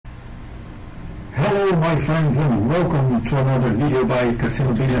Hello my friends and welcome to another video by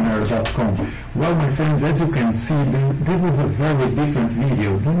CasinoBillionaires.com. Well my friends, as you can see, this is a very different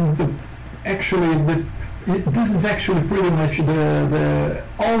video. This is actually pretty much the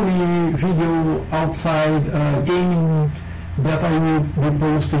only video outside gaming that I will be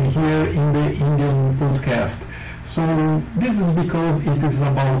posting here in the Indian podcast. So this is because it is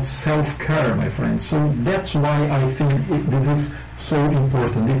about self-care, my friends. So that's why I think this is so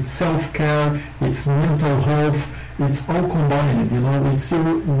important. It's self-care, it's mental health, it's all combined, you know, it's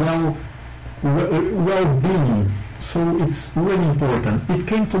your well-being. So it's really important. It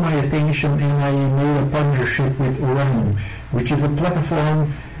came to my attention and I made a partnership with Oranum, which is a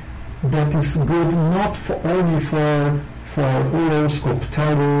platform that is good not only for horoscope,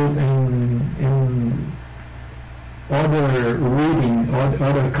 tarot and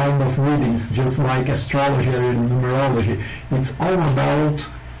other kind of readings, just like astrology and numerology. It's all about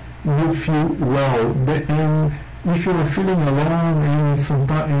you feel well. And if you are feeling alone and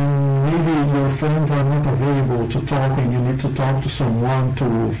maybe your friends are not available to talk and you need to talk to someone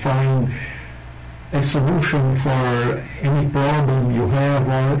to find a solution for any problem you have,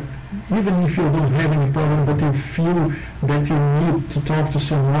 or even if you don't have any problem but you feel that you need to talk to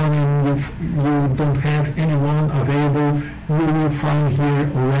someone and you don't have anyone available, you will find here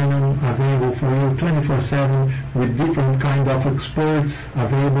Oranum available for you 24/7 with different kind of experts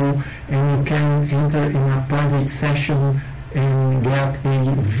available, and you can enter in a private session and get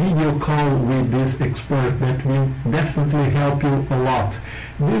a video call with this expert that will definitely help you a lot.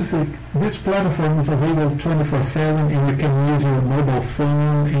 This platform is available 24/7 and you can use your mobile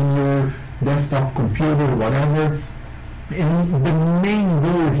phone and your desktop computer, whatever. And the main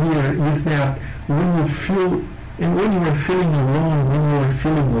goal here is that when you are feeling alone, when you are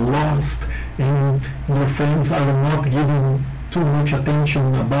feeling lost and your friends are not giving too much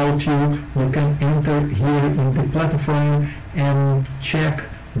attention about you, you can enter here in the platform and check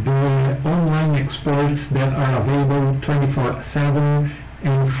the online experts that are available 24/7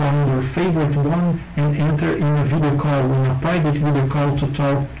 and find your favorite one and enter in a video call, in a private video call to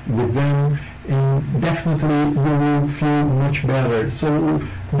talk with them, and definitely you will feel much better. So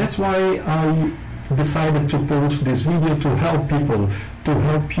that's why I decided to post this video to help people, to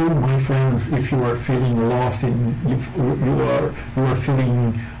help you, my friends, if you are feeling lost and if you are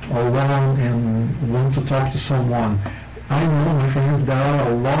feeling alone and want to talk to someone. I know, my friends, there are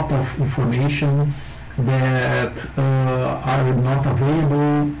a lot of information that are not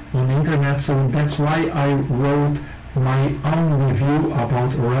available on the internet, so that's why I wrote my own review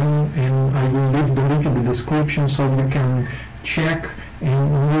about Oranum, and I will leave the link in the description so you can check and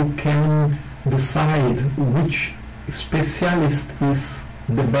you can decide which specialist is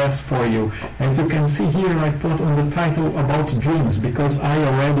the best for you. As you can see here, I put on the title about dreams because I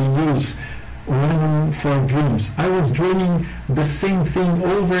already use Oranum for dreams. I was dreaming the same thing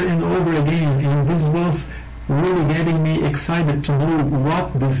over and over again, and this was really getting me excited to know what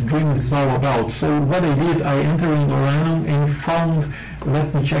this dream is all about. So what I did, I entered in Oranum and found,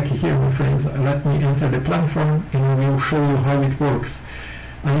 let me check here, my friends, let me enter the platform and I will show you how it works.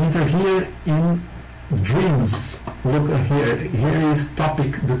 I enter here in dreams. Look here, here is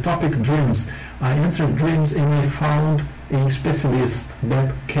the topic dreams. I entered dreams and I found a specialist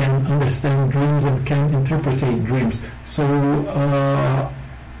that can understand dreams and can interpret dreams. So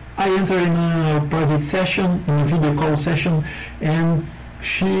I entered in a private session, in a video call session, and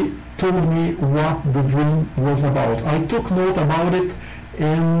she told me what the dream was about. I took note about it,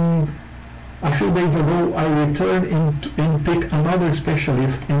 and a few days ago I returned and picked another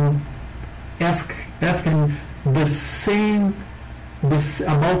specialist and asked him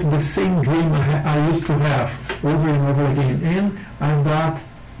about the same dream I used to have over and over again, and I got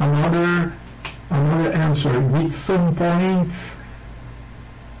another answer with some points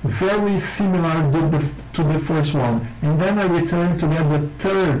very similar to the first one, and then I returned to get the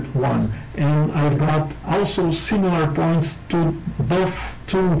third one, and I got also similar points to both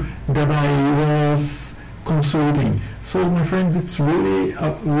two that I was consulting. So my friends, it's really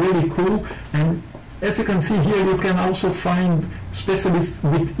really cool. And as you can see here, you can also find specialists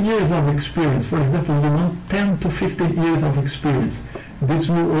with years of experience. For example, you want 10 to 15 years of experience. This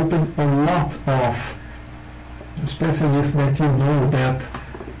will open a lot of specialists that you know that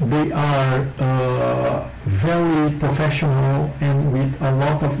they are very professional and with a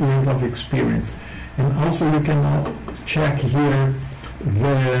lot of years of experience. And also you can check here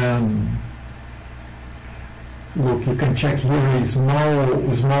look, you can check here a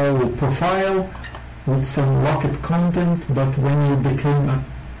small profile with some locked content, but when you become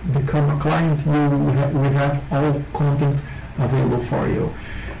a client, you will have all content available for you.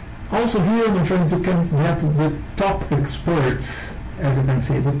 Also here, my friends, you can get the top experts. As you can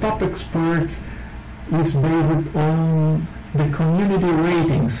see, the top experts is based on the community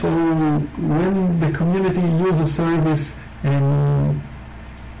rating. So when the community use a service and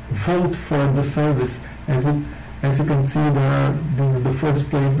vote for the service, as you can see, this is the first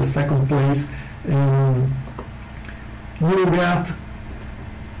place, the second place, you get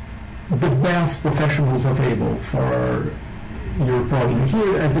the best professionals available for your problem.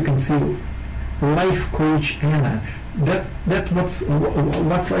 Here, as you can see, life coach Anna. That's what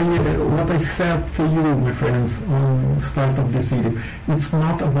I said to you, my friends, on the start of this video. It's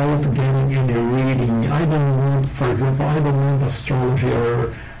not about getting any reading. I don't want, for example, I don't want astrology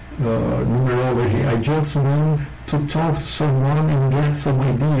or numerology. I just want to talk to someone and get some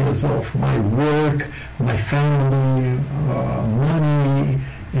ideas of my work, my family, money,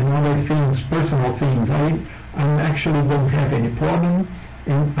 and other things, personal things. I actually don't have any problem,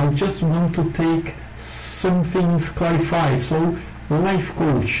 and I just want to take some things clarified. So life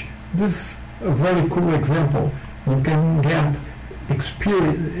coach, this is a very cool example. You can get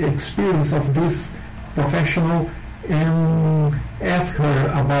experience of this professional and ask her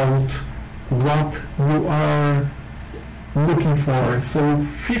about what you are looking for. So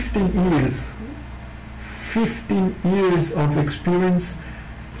 15 years of experience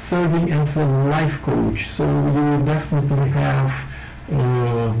serving as a life coach. So you will definitely have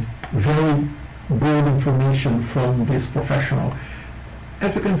very good information from this professional.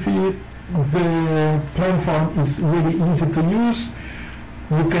 As you can see, the platform is really easy to use.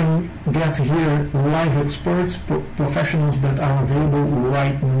 You can get here live experts, professionals that are available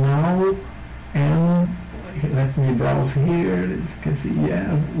right now. And let me browse here. As you can see,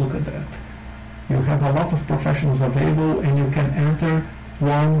 yeah, look at that. You have a lot of professionals available, and you can enter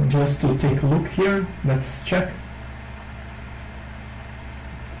one just to take a look here. Let's check.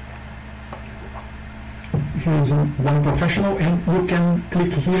 Here's one professional, and you can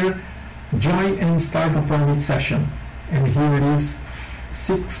click here, join and start a private session. And here it is,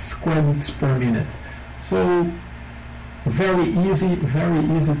 6 credits per minute. So very easy to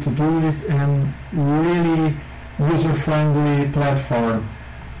do it, and really user-friendly platform.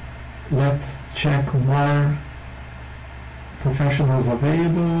 Let's check more professionals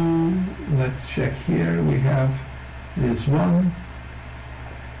available. Let's check here. We have this one.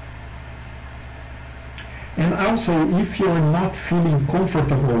 And also, if you're not feeling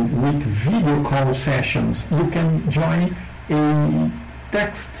comfortable with video call sessions, you can join a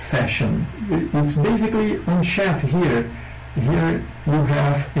text session. It's basically on chat here. Here you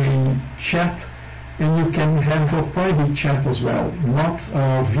have a chat, and you can have a private chat as well. Not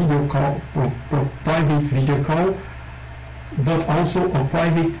a video call, private video call, but also a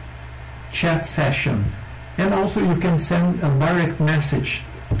private chat session. And also you can send a direct message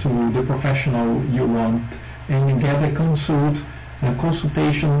to the professional you want, and you get a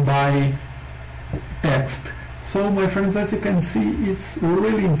consultation by text. So my friends, as you can see, it's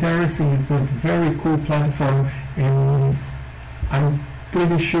really interesting. It's a very cool platform, and I'm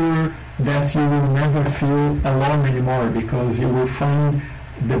pretty sure that you will never feel alone anymore, because you will find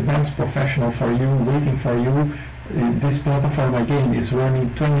the best professional for you, waiting for you. This platform again is running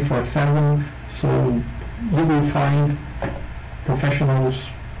 24/7, so you will find professionals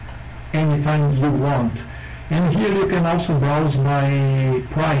anytime you want. And here you can also browse by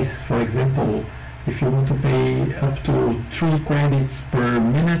price. For example, if you want to pay up to 3 credits per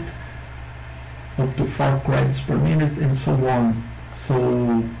minute, up to 4 credits per minute, and so on.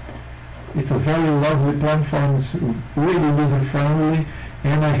 So it's a very lovely platform. It's really user-friendly,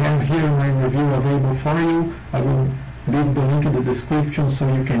 and I have here my review available for you. I will leave the link in the description so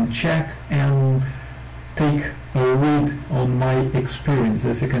you can check and take a read on my experience.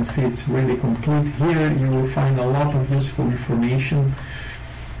 As you can see, it's really complete. Here you will find a lot of useful information.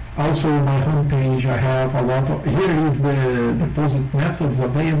 Also, on my homepage, I have a lot of, here is the deposit methods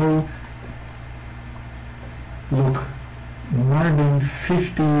available. Look, more than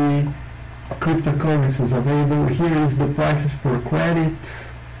 50 cryptocurrencies available. Here is the prices per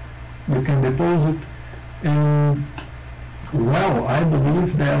credits you can deposit. And well, I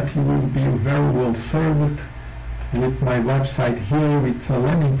believe that you will be very well served with my website here. It's a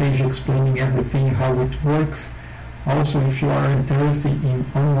landing page explaining everything, how it works. Also, if you are interested in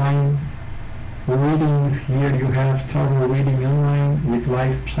online readings, here you have tarot reading online with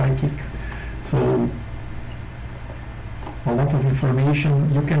live psychic. So a lot of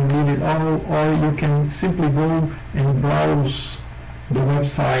information. You can read it all, or you can simply go and browse the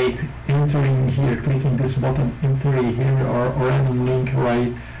website, entering here, clicking this button, enter here, or Oranum link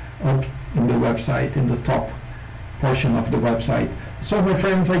right up in the website, in the top portion of the website. So my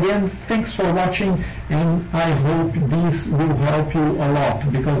friends, again, thanks for watching, and I hope this will help you a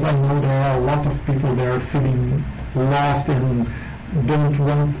lot, because I know there are a lot of people that are feeling lost and don't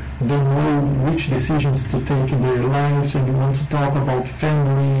know which decisions to take in their lives, and you want to talk about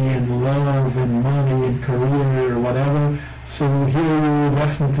family and love and money and career or whatever. So here you will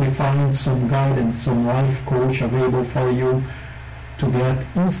definitely find some guidance, some life coach available for you to get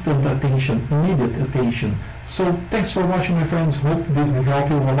instant attention, immediate attention. So thanks for watching, my friends. Hope this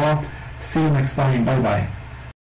helped you a lot. See you next time. Bye bye.